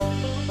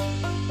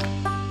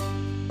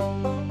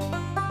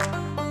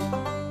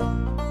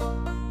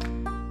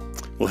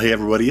Well, hey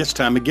everybody, it's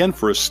time again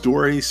for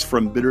Stories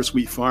from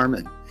Bittersweet Farm,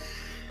 and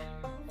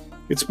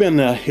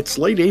it's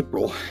late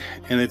April,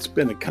 and it's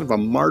been a kind of a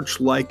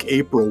March-like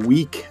April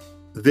week.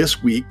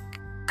 This week,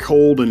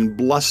 cold and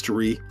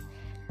blustery,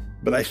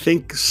 but I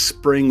think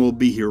spring will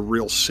be here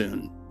real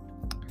soon.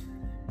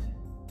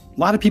 A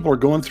lot of people are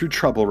going through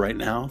trouble right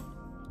now,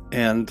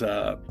 and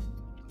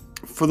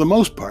for the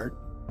most part,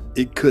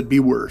 it could be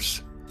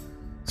worse.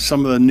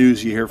 Some of the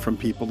news you hear from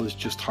people is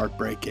just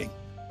heartbreaking.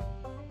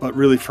 But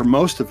really, for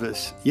most of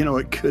us,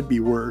 it could be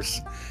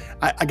worse.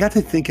 I got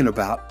to thinking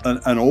about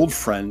an old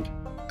friend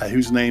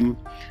whose name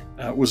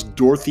was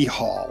Dorothy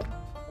Hall.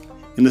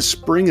 In the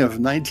spring of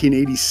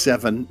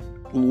 1987,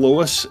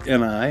 Lois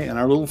and I and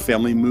our little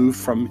family moved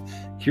from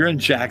here in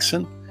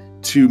Jackson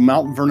to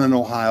Mount Vernon,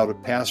 Ohio, to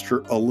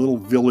pastor a little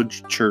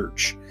village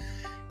church.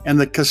 And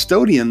the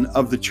custodian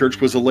of the church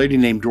was a lady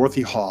named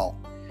Dorothy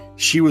Hall.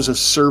 She was a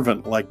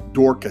servant like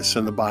Dorcas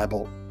in the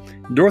Bible.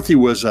 Dorothy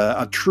was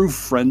a true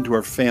friend to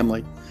our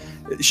family.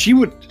 She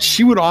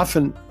would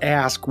often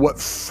ask what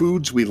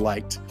foods we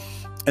liked,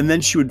 and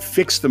then she would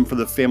fix them for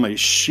the family. And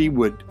she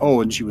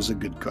was a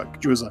good cook.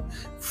 She was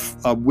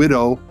a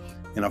widow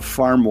and a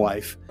farm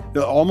wife.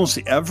 Almost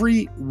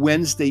every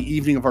Wednesday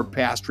evening of our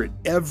pastorate,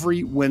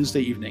 every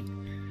Wednesday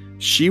evening,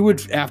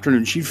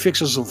 she'd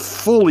fix us a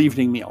full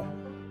evening meal.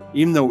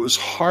 Even though it was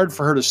hard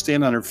for her to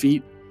stand on her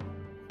feet,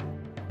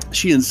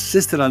 she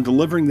insisted on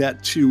delivering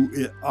that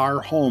to our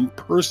home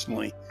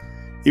personally,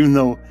 even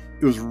though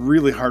it was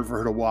really hard for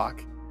her to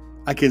walk.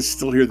 I can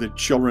still hear the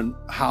children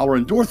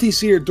hollering, "Dorothy's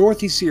here,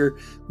 Dorothy's here,"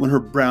 when her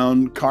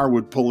brown car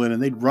would pull in,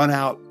 and they'd run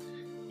out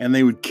and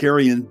they would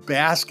carry in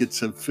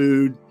baskets of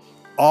food.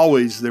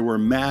 Always there were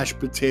mashed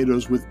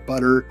potatoes with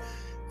butter.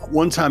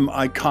 One time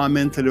I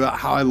commented about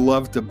how I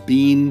loved the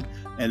bean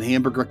and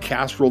hamburger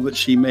casserole that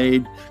she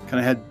made. Kind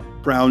of had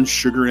brown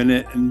sugar in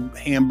it and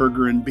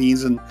hamburger and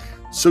beans. And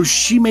so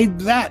she made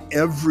that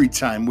every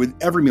time with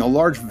every meal, a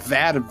large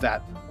vat of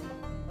that.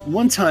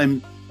 One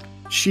time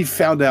she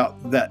found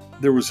out that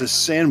there was a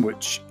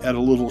sandwich at a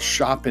little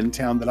shop in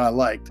town that I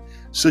liked.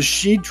 So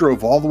she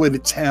drove all the way to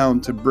town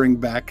to bring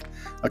back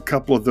a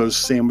couple of those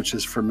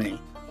sandwiches for me.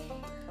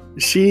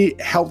 She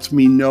helped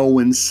me know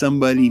when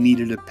somebody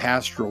needed a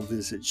pastoral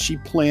visit. She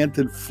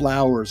planted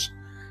flowers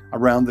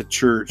around the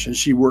church, and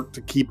she worked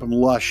to keep them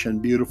lush and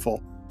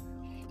beautiful.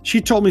 She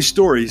told me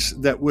stories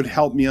that would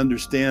help me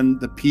understand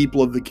the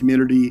people of the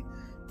community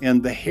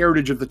and the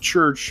heritage of the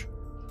church.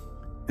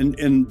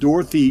 And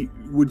Dorothy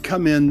would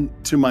come in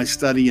to my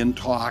study and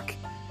talk.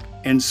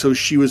 And so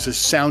she was a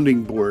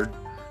sounding board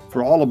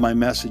for all of my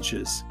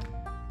messages.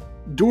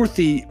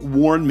 Dorothy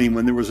warned me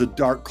when there was a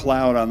dark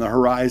cloud on the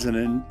horizon,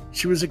 and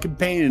she was a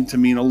companion to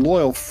me and a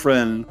loyal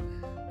friend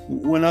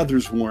when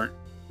others weren't.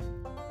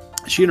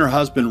 She and her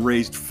husband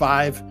raised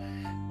 5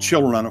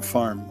 children on a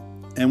farm.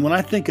 And when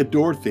I think of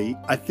Dorothy,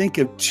 I think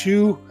of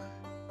 2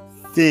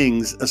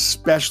 things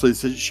especially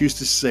that she used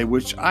to say,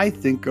 which I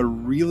think are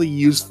really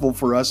useful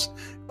for us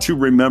to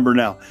remember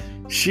now.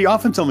 She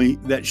often told me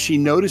that she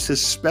noticed,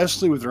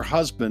 especially with her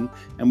husband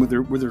and with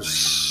her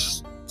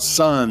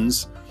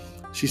sons,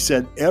 she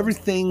said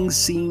everything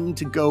seemed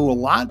to go a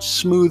lot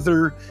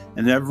smoother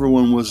and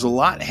everyone was a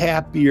lot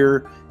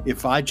happier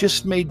if I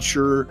just made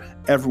sure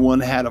everyone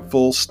had a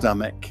full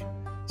stomach.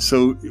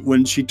 So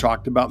when she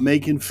talked about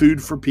making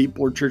food for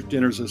people or church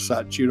dinners or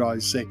such, she'd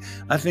always say,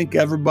 "I think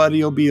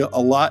everybody will be a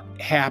lot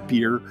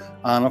happier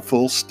on a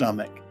full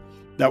stomach."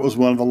 That was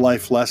one of the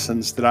life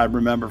lessons that I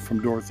remember from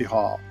Dorothy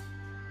Hall.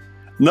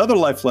 Another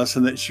life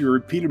lesson that she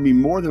repeated me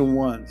more than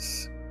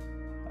once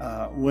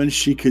when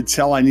she could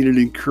tell I needed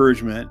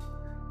encouragement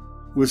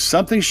was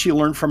something she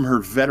learned from her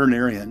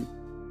veterinarian.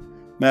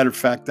 Matter of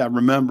fact, I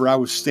remember I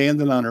was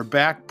standing on her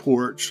back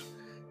porch.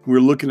 We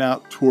were looking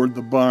out toward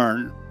the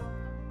barn.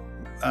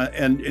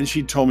 And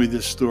she told me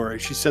this story.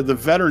 She said the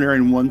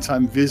veterinarian one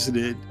time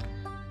visited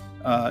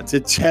to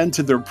tend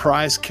to their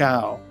prize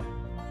cow.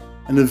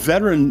 And the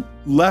veteran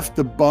left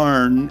the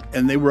barn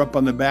and they were up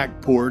on the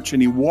back porch,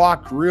 and he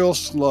walked real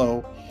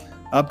slow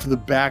up to the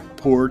back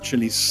porch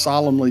and he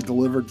solemnly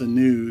delivered the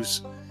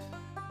news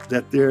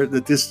that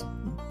this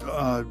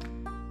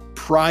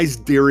prize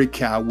dairy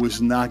cow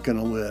was not going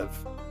to live.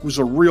 It was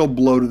a real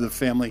blow to the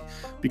family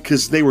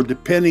because they were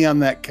depending on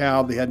that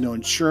cow. They had no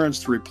insurance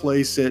to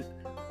replace it.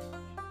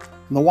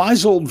 And the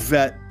wise old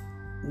vet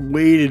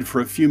waited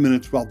for a few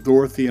minutes while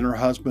Dorothy and her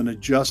husband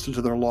adjusted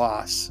to their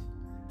loss.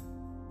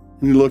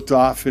 And he looked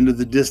off into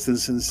the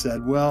distance and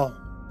said, "Well,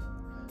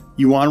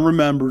 you want to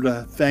remember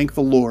to thank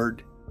the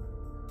Lord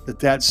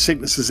that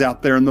sickness is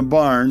out there in the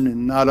barn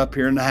and not up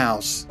here in the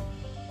house."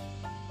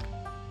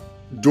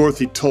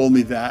 Dorothy told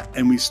me that,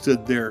 and we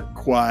stood there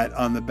quiet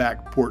on the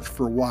back porch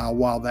for a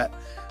while that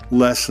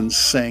lesson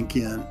sank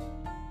in.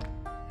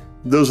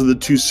 Those are the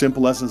 2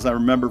 simple lessons I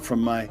remember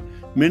from my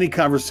many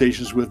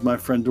conversations with my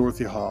friend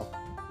Dorothy Hall.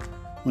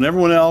 When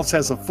everyone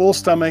has a full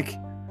stomach,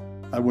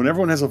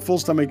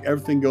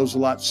 everything goes a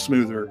lot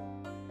smoother.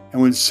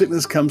 And when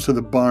sickness comes to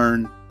the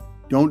barn,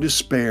 don't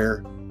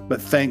despair,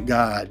 but thank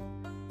God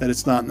that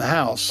it's not in the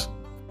house.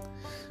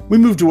 We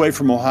moved away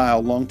from Ohio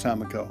a long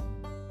time ago.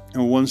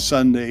 And one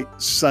Sunday,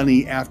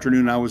 sunny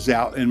afternoon, I was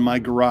out in my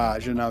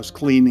garage and I was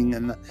cleaning,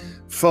 and the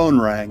phone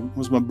rang. It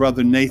was my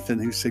brother Nathan,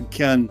 who said,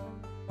 "Ken,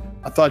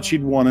 I thought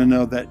you'd want to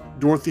know that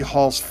Dorothy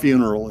Hall's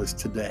funeral is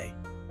today."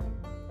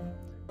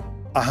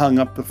 I hung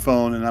up the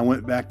phone and I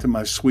went back to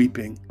my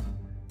sweeping,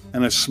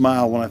 and I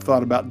smiled when I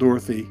thought about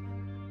Dorothy,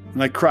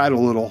 and I cried a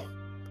little.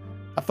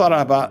 I thought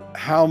about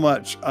how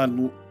much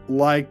I'd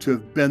like to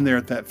have been there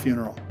at that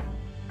funeral.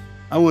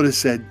 I would have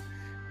said,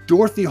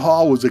 "Dorothy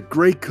Hall was a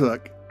great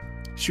cook.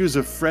 She was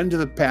a friend to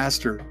the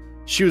pastor.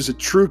 She was a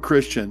true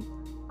Christian.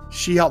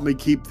 She helped me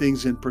keep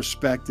things in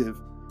perspective,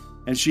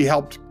 and she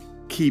helped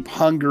keep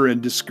hunger and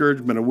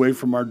discouragement away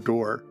from our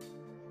door."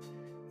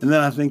 And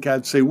then I think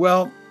I'd say,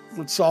 "Well,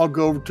 let's all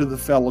go over to the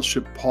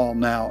fellowship hall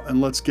now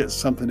and let's get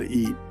something to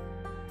eat.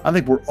 I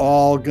think we're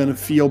all going to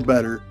feel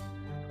better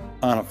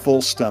on a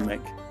full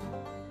stomach."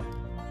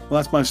 Well,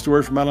 that's my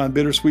story from out on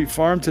Bittersweet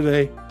Farm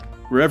today,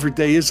 where every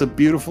day is a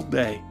beautiful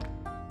day,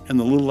 and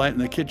the little light in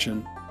the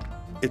kitchen,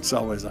 it's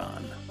always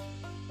on.